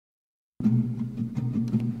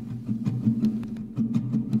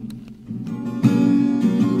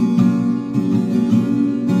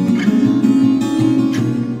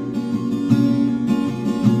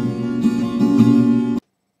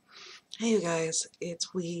guys,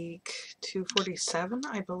 it's week 247,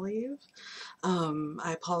 I believe.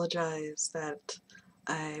 I apologize that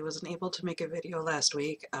I wasn't able to make a video last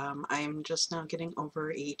week. I'm just now getting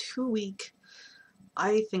over a 2-week,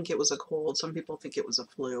 I think it was a cold, some people think it was a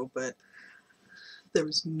flu, but there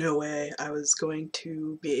was no way I was going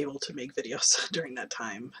to be able to make videos during that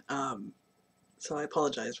time. So I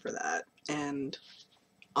apologize for that, and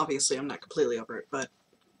obviously I'm not completely over it, but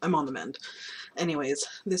I'm on the mend. Anyways,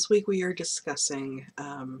 this week we are discussing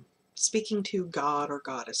speaking to God or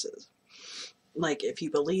goddesses. Like, if you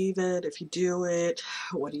believe it, if you do it,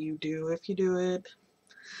 what do you do if you do it?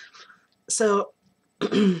 So,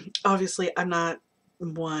 obviously I'm not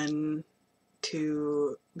one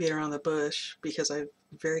to beat around the bush because I've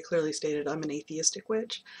very clearly stated I'm an atheistic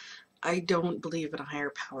witch. I don't believe in a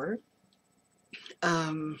higher power.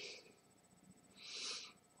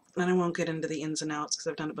 And I won't get into the ins and outs because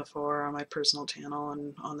I've done it before on my personal channel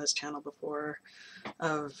and on this channel before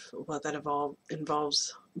of what that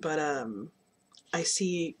involves. But I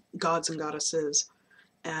see gods and goddesses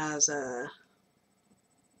as a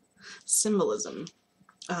symbolism.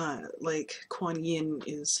 Like Kuan Yin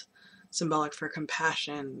is symbolic for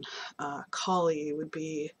compassion. Kali would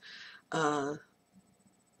be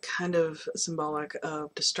kind of symbolic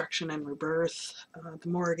of destruction and rebirth, the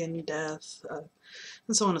Morrigan, death,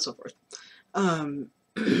 and so on and so forth.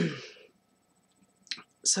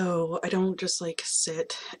 So I don't just like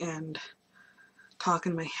sit and talk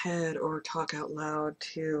in my head or talk out loud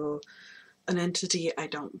to an entity I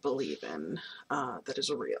don't believe in that is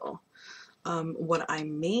real. What I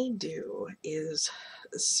may do is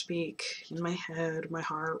speak in my head, my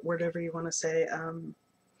heart, whatever you want to say,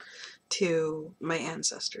 to my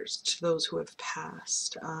ancestors, to those who have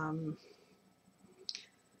passed.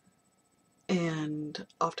 And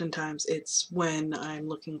oftentimes it's when I'm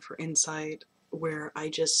looking for insight where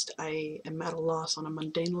I am at a loss on a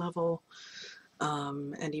mundane level,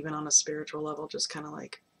 and even on a spiritual level, just kind of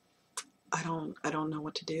like, I don't know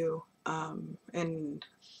what to do, and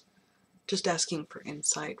just asking for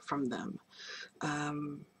insight from them.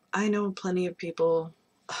 I know plenty of people,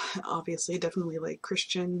 obviously, definitely like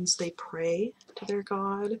Christians, they pray to their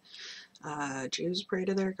God. Jews pray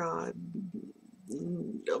to their God.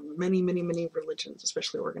 Many religions,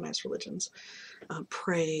 especially organized religions,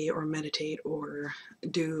 pray or meditate or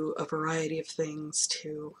do a variety of things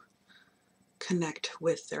to connect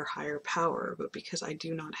with their higher power. But because I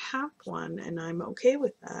do not have one, and I'm okay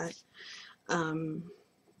with that,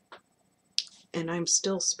 and I'm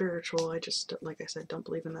still spiritual, I just, like I said, don't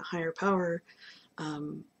believe in that higher power,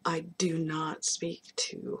 I do not speak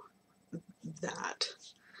to that.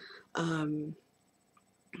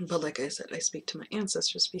 But like I said, I speak to my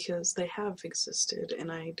ancestors because they have existed, and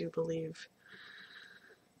I do believe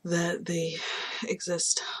that they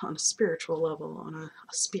exist on a spiritual level, on a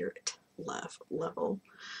spirit level.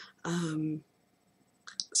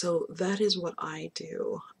 So that is what I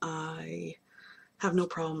do. I have no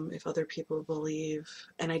problem if other people believe,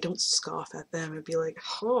 and I don't scoff at them and be like,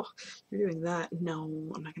 oh, you're doing that. No,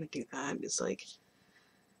 I'm not going to do that. It's like,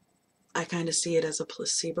 I kind of see it as a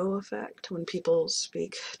placebo effect when people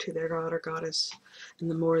speak to their god or goddess,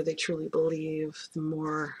 and the more they truly believe, the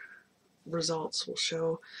more results will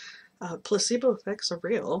show. Placebo effects are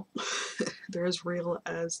real. They're as real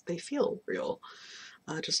as they feel real.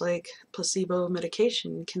 Just like placebo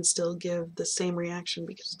medication can still give the same reaction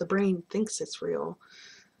because the brain thinks it's real.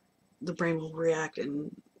 The brain will react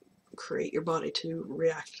and create your body to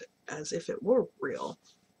react as if it were real.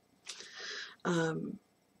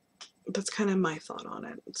 That's kind of my thought on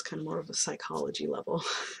it. It's kind of more of a psychology level.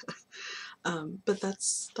 But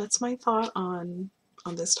that's my thought on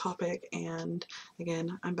this topic, and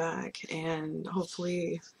again, I'm back, and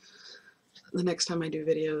hopefully the next time I do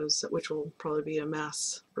videos, which will probably be a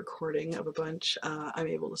mass recording of a bunch, I'm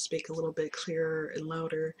able to speak a little bit clearer and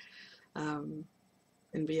louder, and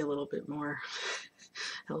be a little bit more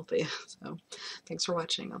healthy. So thanks for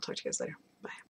watching. I'll talk to you guys later. Bye.